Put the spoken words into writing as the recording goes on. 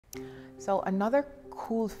So another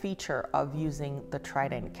cool feature of using the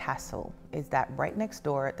Trident Castle is that right next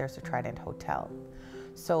door, there's a Trident Hotel.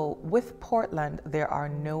 So with Portland, there are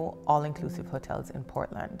no all-inclusive hotels in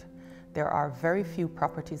Portland. There are very few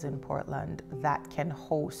properties in Portland that can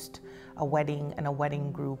host a wedding and a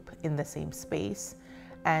wedding group in the same space.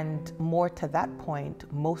 And more to that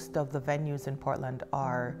point, most of the venues in Portland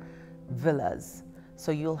are villas.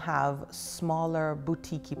 So you'll have smaller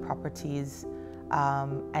boutique properties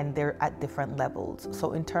and they're at different levels.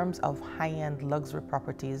 So in terms of high-end luxury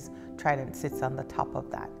properties, Trident sits on the top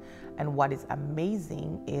of that. And what is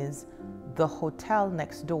amazing is the hotel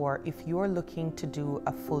next door, if you're looking to do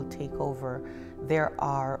a full takeover, there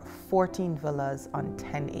are 14 villas on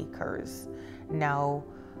 10 acres. Now,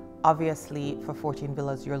 obviously, for 14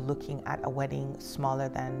 villas, you're looking at a wedding smaller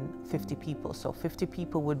than 50 people. So 50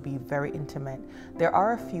 people would be very intimate. There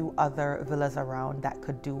are a few other villas around that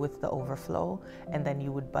could do with the overflow, and then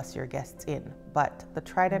you would bus your guests in. But the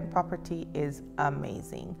Trident property is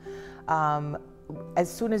amazing.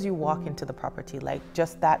 As soon as you walk into the property, like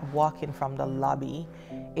just that walk in from the lobby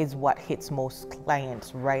is what hits most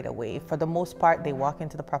clients right away. For the most part, they walk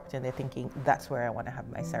into the property and they're thinking, that's where I want to have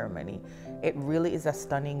my ceremony. It really is a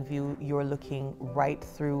stunning view. You're looking right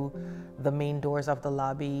through the main doors of the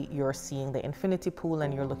lobby. You're seeing the infinity pool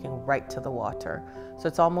and you're looking right to the water. So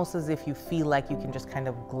it's almost as if you feel like you can just kind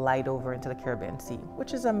of glide over into the Caribbean Sea,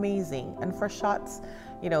 which is amazing. And for shots,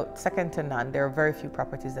 you know, second to none. There are very few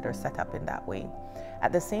properties that are set up in that way.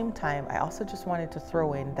 At the same time, I also just wanted to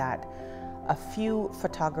throw in that a few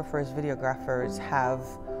photographers, videographers have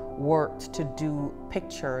worked to do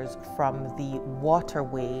pictures from the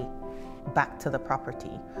waterway back to the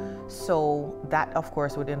property. So that of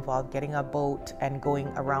course would involve getting a boat and going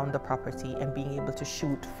around the property and being able to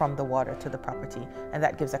shoot from the water to the property. And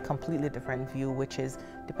that gives a completely different view, which is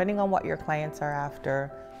depending on what your clients are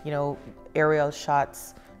after, you know, aerial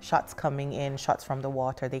shots, shots coming in, shots from the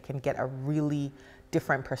water, they can get a really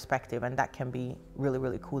different perspective, and that can be really,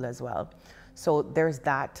 really cool as well. So there's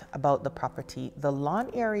that about the property. The lawn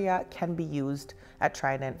area can be used at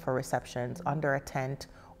Trident for receptions under a tent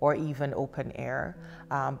or even open air.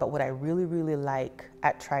 But what I really, really like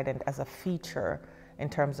at Trident as a feature in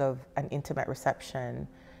terms of an intimate reception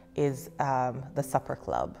is the supper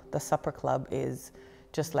club. The supper club is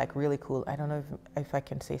just like really cool. I don't know if I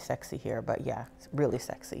can say sexy here, but yeah, it's really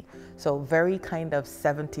sexy. So very kind of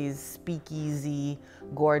 70s speakeasy,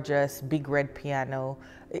 gorgeous, big red piano.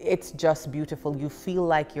 It's just beautiful. You feel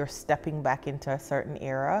like you're stepping back into a certain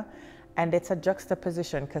era. And it's a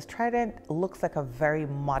juxtaposition because Trident looks like a very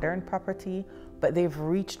modern property, but they've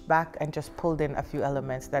reached back and just pulled in a few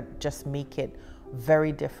elements that just make it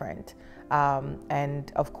very different.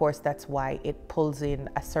 And of course, that's why it pulls in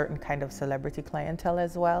a certain kind of celebrity clientele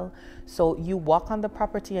as well. So you walk on the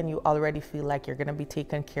property and you already feel like you're going to be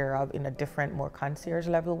taken care of in a different, more concierge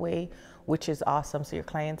level way, which is awesome. So your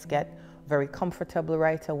clients get very comfortable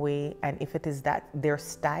right away. And if it is that their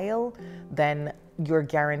style, then you're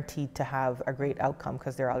guaranteed to have a great outcome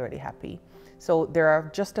because they're already happy. So there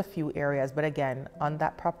are just a few areas, but again, on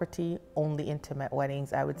that property, only intimate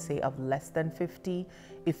weddings, I would say of less than 50.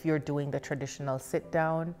 If you're doing the traditional sit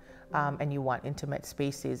down and you want intimate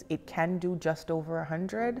spaces, it can do just over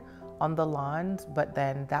 100 on the lawns, but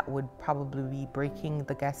then that would probably be breaking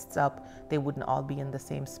the guests up. They wouldn't all be in the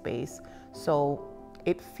same space. So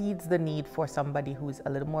it feeds the need for somebody who's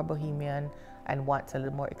a little more bohemian and wants a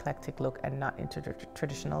little more eclectic look and not into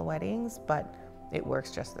traditional weddings, but it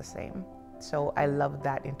works just the same. So I love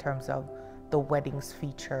that in terms of the weddings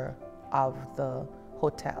feature of the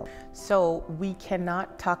hotel. So we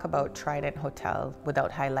cannot talk about Trident Hotel without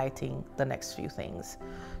highlighting the next few things.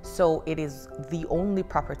 So it is the only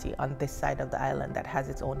property on this side of the island that has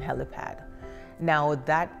its own helipad. Now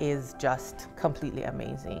that is just completely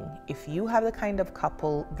amazing. If you have the kind of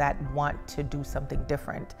couple that want to do something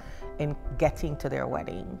different in getting to their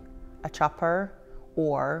wedding, a chopper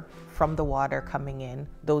or from the water coming in,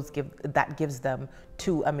 that gives them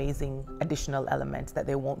two amazing additional elements that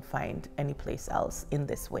they won't find anyplace else in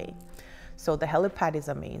this way. So the helipad is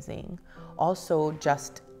amazing. Also,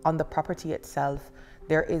 just on the property itself,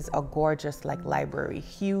 there is a gorgeous library,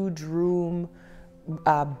 huge room,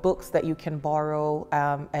 books that you can borrow,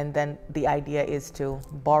 and then the idea is to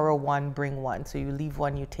borrow one, bring one. So you leave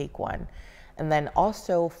one, you take one. And then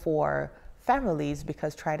also for families,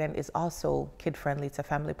 because Trident is also kid-friendly, it's a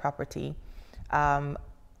family property,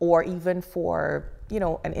 or even for, you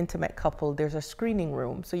know, an intimate couple, there's a screening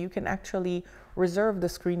room. So you can actually reserve the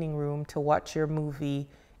screening room to watch your movie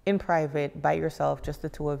in private by yourself, just the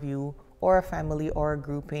two of you, or a family or a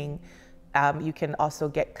grouping. You can also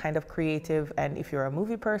get kind of creative, and if you're a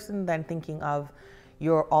movie person, then thinking of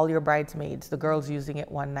all your bridesmaids, the girls using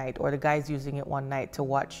it one night or the guys using it one night to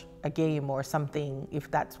watch a game or something, if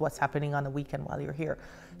that's what's happening on the weekend while you're here.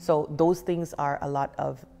 So those things are a lot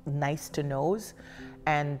of nice to knows.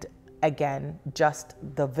 And again, just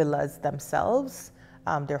the villas themselves,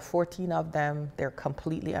 there are 14 of them. They're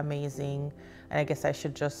completely amazing. And I guess I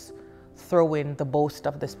should just throw in the boast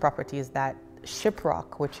of this property is that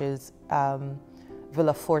Shiprock, which is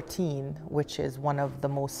Villa 14, which is one of the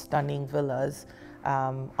most stunning villas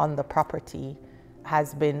on the property,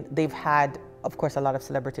 they've had, of course, a lot of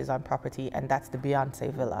celebrities on property, and that's the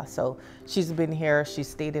Beyonce villa. So she's been here, she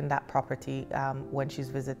stayed in that property when she's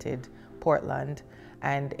visited Portland,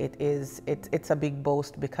 and it's a big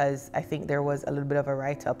boast because I think there was a little bit of a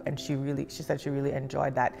write-up, and she said she really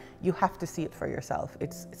enjoyed that. You have to see it for yourself.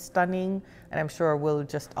 It's stunning, and I'm sure we'll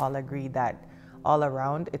just all agree that all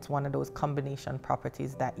around, it's one of those combination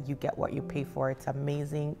properties that you get what you pay for. It's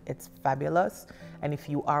amazing, it's fabulous. And if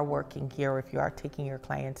you are working here, or if you are taking your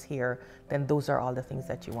clients here, then those are all the things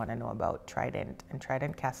that you want to know about Trident and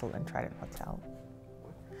Trident Castle and Trident Hotel.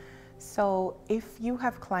 So if you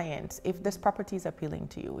have clients, if this property is appealing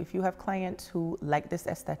to you, if you have clients who like this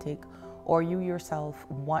aesthetic, or you yourself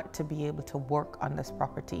want to be able to work on this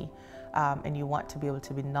property, and you want to be able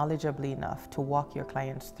to be knowledgeable enough to walk your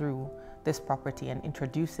clients through this property and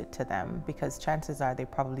introduce it to them, because chances are they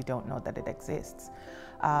probably don't know that it exists,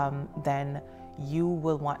 then you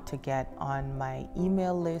will want to get on my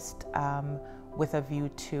email list with a view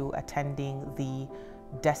to attending the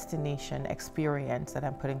destination experience that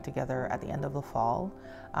I'm putting together at the end of the fall,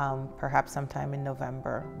 perhaps sometime in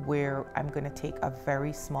November, where I'm going to take a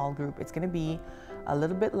very small group. It's going to be a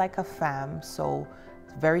little bit like a fam, so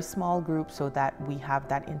very small group, so that we have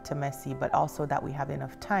that intimacy, but also that we have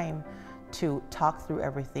enough time to talk through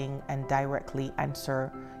everything and directly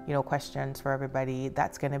answer, questions for everybody.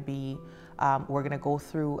 That's going to be, we're going to go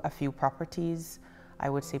through a few properties, I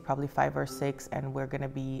would say probably 5 or 6, and we're going to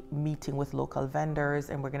be meeting with local vendors,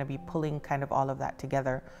 and we're going to be pulling kind of all of that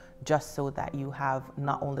together, just so that you have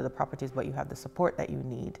not only the properties, but you have the support that you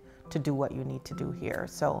need to do what you need to do here.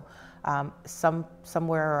 So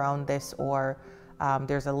somewhere around this, or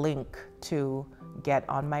there's a link to get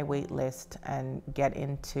on my wait list and get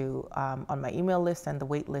into on my email list and the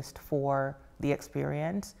wait list for the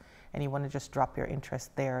experience, and you want to just drop your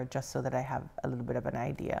interest there, just so that I have a little bit of an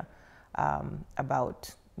idea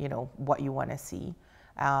about what you want to see.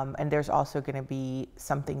 And there's also going to be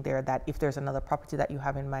something there that if there's another property that you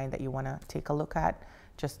have in mind that you want to take a look at,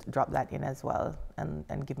 just drop that in as well,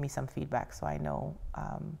 and give me some feedback so I know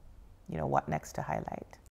what next to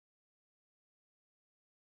highlight.